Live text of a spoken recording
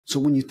So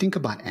when you think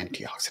about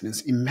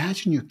antioxidants,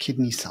 imagine your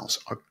kidney cells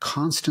are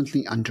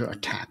constantly under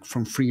attack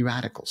from free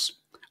radicals.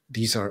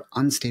 These are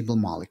unstable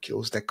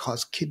molecules that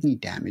cause kidney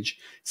damage,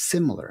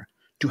 similar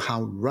to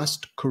how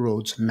rust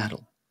corrodes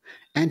metal.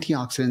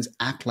 Antioxidants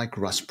act like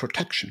rust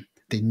protection.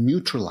 They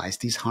neutralize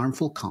these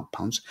harmful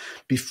compounds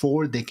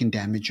before they can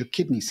damage your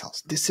kidney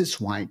cells. This is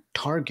why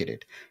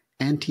targeted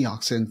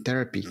antioxidant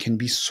therapy can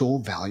be so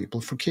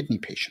valuable for kidney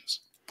patients.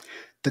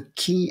 The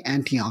key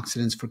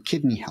antioxidants for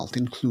kidney health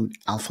include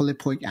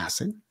alpha-lipoic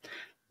acid.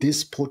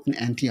 This potent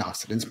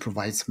antioxidant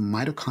provides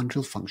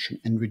mitochondrial function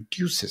and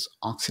reduces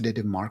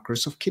oxidative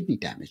markers of kidney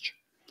damage.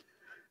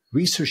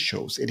 Research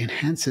shows it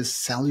enhances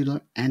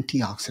cellular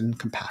antioxidant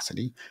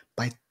capacity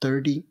by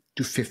 30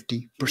 to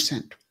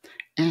 50%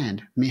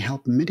 and may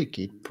help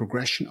mitigate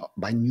progression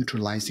by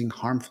neutralizing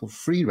harmful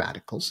free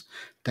radicals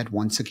that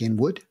once again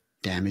would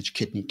damage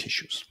kidney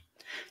tissues.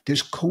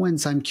 There's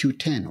coenzyme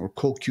Q10 or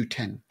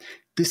CoQ10.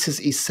 This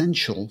is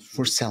essential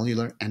for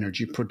cellular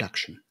energy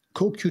production.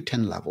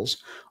 CoQ10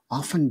 levels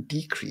often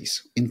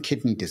decrease in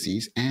kidney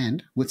disease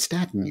and with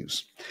statin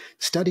use.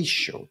 Studies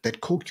show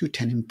that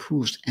CoQ10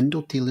 improves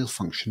endothelial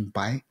function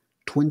by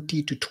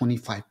 20 to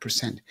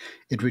 25%.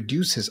 It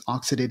reduces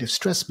oxidative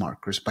stress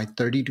markers by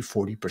 30 to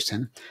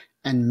 40%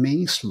 and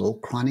may slow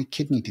chronic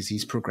kidney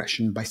disease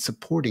progression by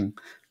supporting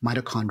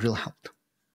mitochondrial health.